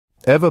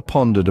Ever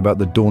pondered about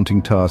the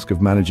daunting task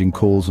of managing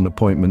calls and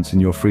appointments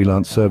in your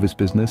freelance service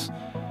business?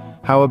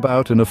 How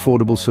about an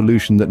affordable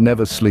solution that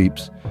never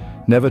sleeps,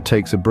 never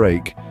takes a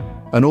break,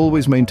 and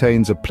always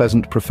maintains a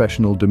pleasant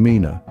professional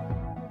demeanor?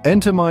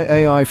 Enter My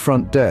AI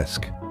Front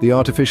Desk, the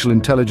artificial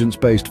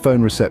intelligence-based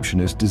phone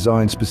receptionist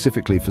designed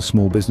specifically for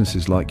small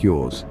businesses like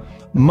yours.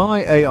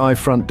 My AI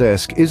Front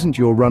Desk isn't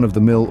your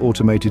run-of-the-mill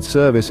automated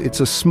service.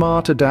 It's a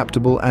smart,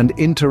 adaptable, and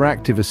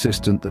interactive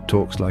assistant that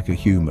talks like a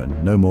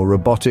human. No more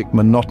robotic,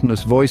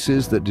 monotonous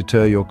voices that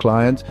deter your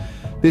clients.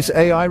 This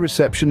AI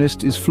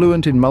receptionist is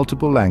fluent in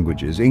multiple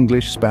languages: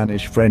 English,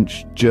 Spanish,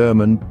 French,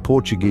 German,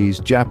 Portuguese,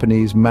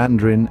 Japanese,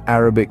 Mandarin,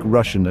 Arabic,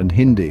 Russian, and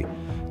Hindi.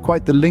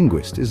 Quite the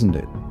linguist, isn't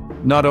it?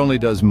 Not only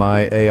does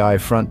My AI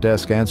Front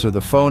Desk answer the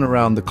phone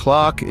around the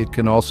clock, it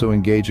can also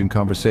engage in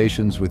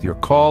conversations with your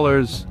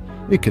callers.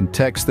 It can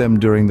text them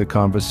during the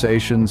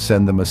conversation,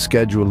 send them a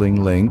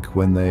scheduling link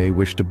when they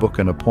wish to book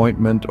an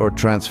appointment, or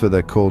transfer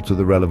their call to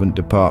the relevant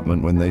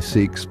department when they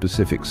seek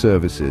specific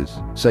services.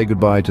 Say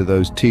goodbye to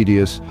those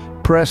tedious,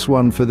 press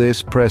 1 for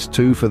this, press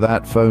 2 for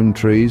that phone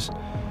trees.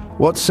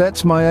 What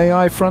sets My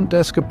AI Front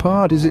Desk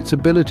apart is its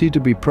ability to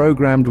be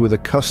programmed with a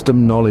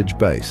custom knowledge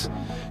base.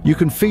 You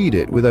can feed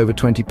it with over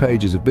 20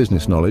 pages of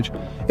business knowledge,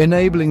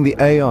 enabling the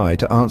AI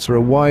to answer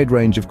a wide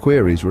range of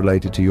queries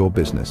related to your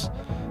business.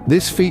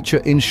 This feature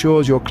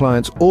ensures your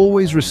clients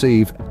always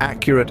receive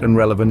accurate and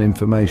relevant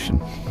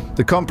information.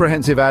 The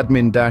comprehensive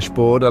admin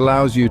dashboard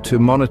allows you to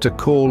monitor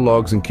call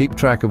logs and keep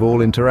track of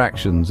all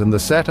interactions. And the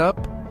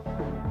setup?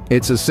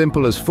 It's as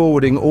simple as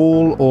forwarding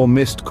all or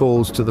missed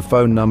calls to the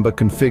phone number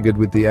configured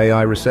with the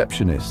AI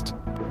receptionist.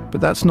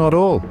 But that's not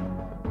all.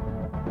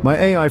 My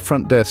AI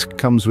Front Desk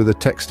comes with a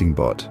texting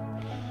bot.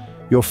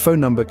 Your phone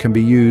number can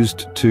be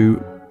used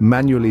to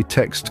manually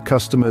text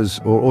customers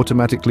or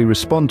automatically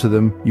respond to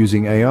them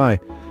using AI.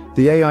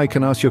 The AI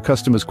can ask your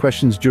customers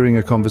questions during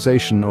a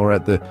conversation or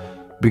at the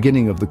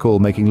beginning of the call,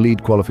 making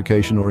lead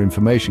qualification or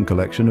information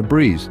collection a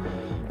breeze.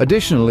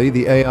 Additionally,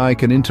 the AI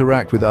can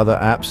interact with other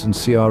apps and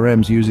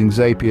CRMs using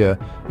Zapier,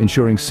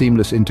 ensuring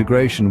seamless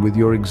integration with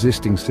your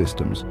existing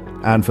systems.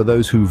 And for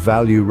those who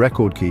value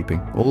record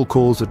keeping, all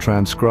calls are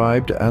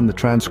transcribed, and the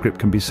transcript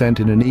can be sent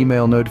in an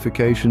email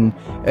notification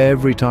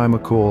every time a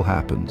call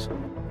happens.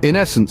 In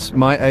essence,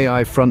 My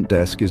AI Front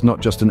Desk is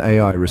not just an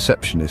AI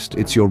receptionist.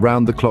 It's your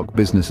round-the-clock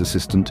business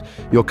assistant,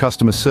 your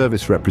customer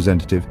service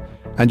representative,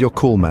 and your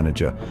call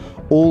manager,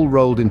 all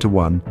rolled into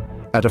one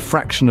at a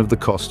fraction of the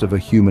cost of a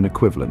human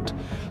equivalent.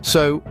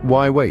 So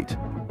why wait?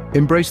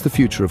 Embrace the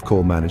future of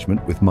call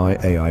management with My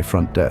AI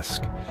Front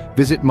Desk.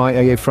 Visit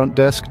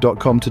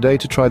myAIfrontdesk.com today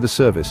to try the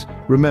service.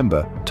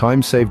 Remember,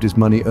 time saved is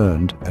money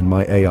earned, and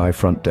My AI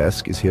Front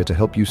Desk is here to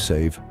help you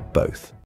save both.